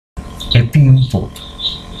app import.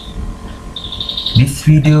 This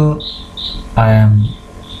video I am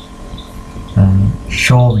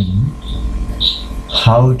showing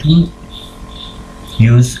how to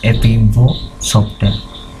use app import software.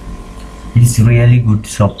 It's really good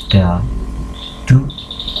software to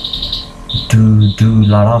do a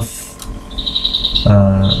lot of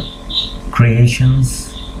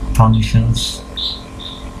creations, functions,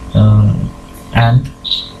 and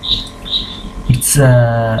it's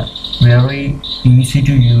very easy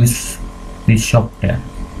to use this software.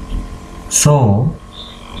 So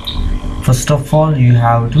first of all, you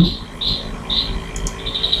have to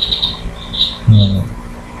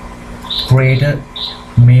create a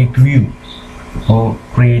make view or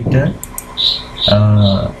create a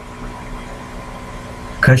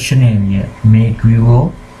question area, make view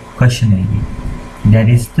or question area. That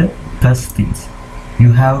is the first thing.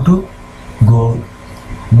 You have to go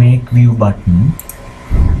make view button.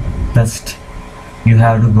 First you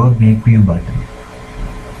have to go make view button,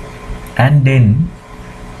 and then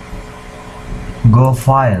go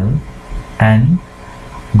file and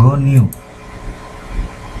go new.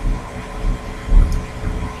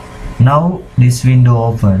 Now this window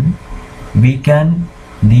open, we can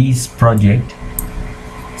this project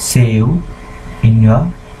save in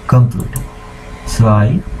your computer. So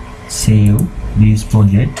I save this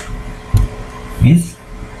project is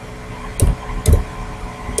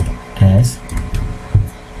as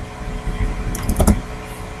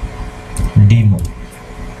demo.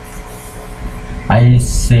 I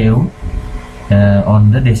save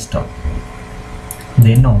on the desktop,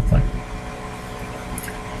 then open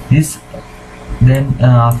this. Then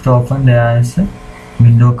after open, there is a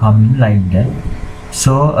window coming like that.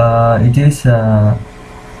 So it is the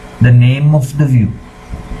name of the view.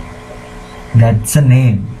 That's a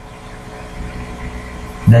name.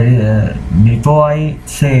 That is before I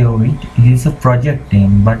save it, it is a project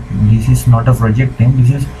name, but this is not a project name.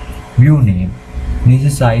 This is view name. This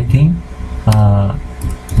is, I think,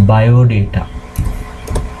 biodata.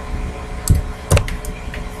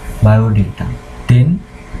 Then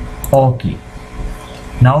okay.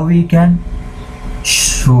 Now we can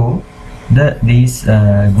show this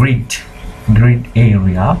grid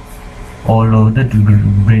area all over the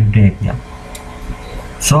grid area.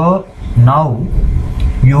 So now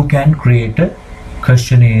you can create a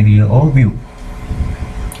question area or view.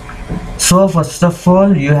 So first of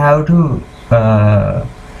all, you have to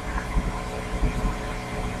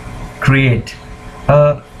create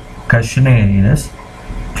a question areas.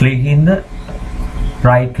 Click in the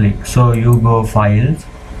right click, so you go files,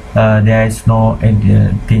 there is no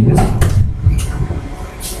things.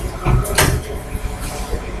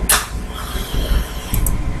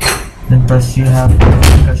 Then first you have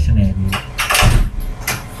question area.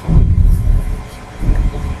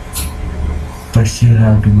 First you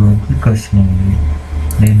have to go to question area,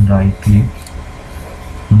 then right click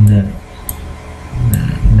in the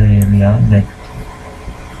area that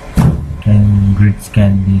grids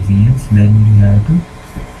can be seen. Then you have to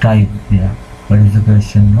type there what is the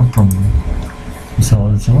question or problem. It's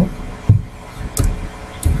also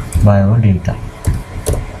biodata.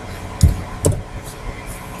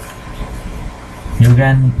 You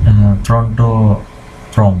can prompt or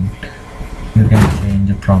prompt. You can change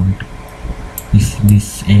the prompt.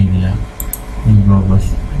 This area. You go to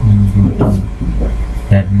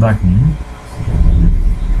that button.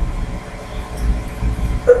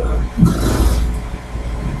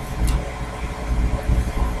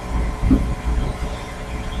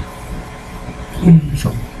 So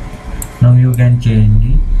now you can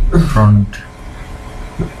change the font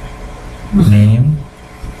name,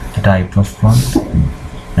 the type of font,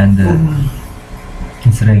 and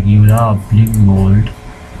it's regular, oblique, bold,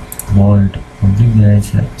 oblique. There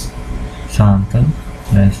is a sample,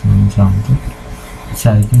 there is one sample. It's,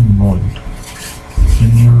 I think, bold.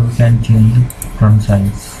 Then you can change the font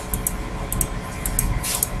size.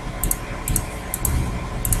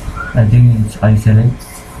 I think I select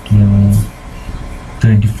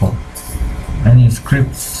 24, and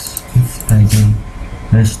scripts is, I think,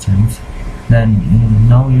 questions. Then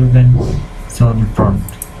now you can show the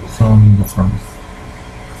prompt. Show me the prompt.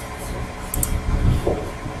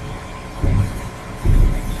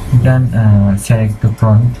 You can select the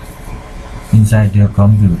prompt inside your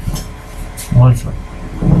computer. Also,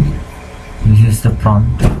 this is the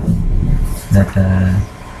prompt that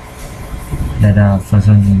are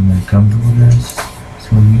present in my computers.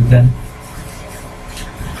 So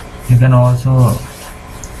you can also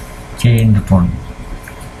change the font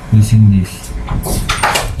using this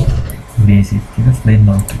basic, because they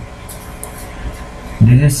not.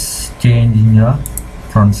 This is change in your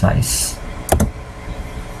font size.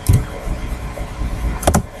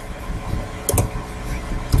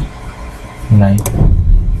 Like,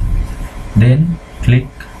 then click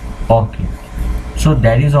OK. So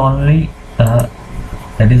that is only a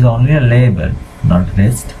label, not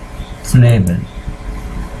rest. It's label.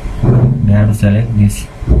 We have to select this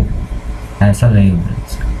as a label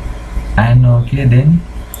and OK, then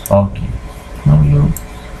OK. Now you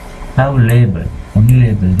have label, only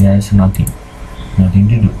label. There is nothing to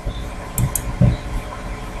do.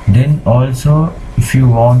 Then also, if you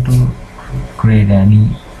want to create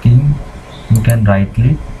anything, you can right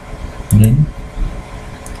click. Then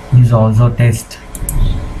this is also test.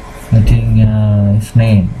 I think its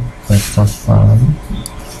name. First of all,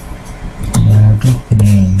 you have to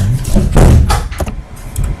name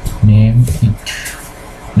it.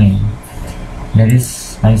 Name. That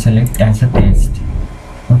is, I select as a test.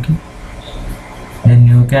 Okay. Then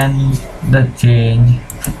you can change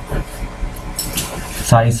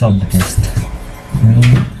size of the test.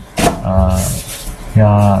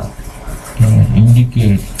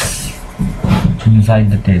 Indicates inside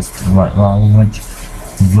the test how much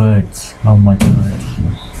words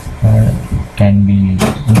can be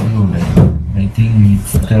included. I think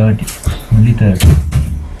it's 30, only 30.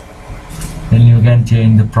 Then you can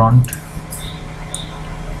change the prompt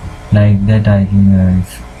like that. I think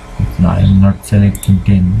I'm not selecting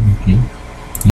 10. Okay.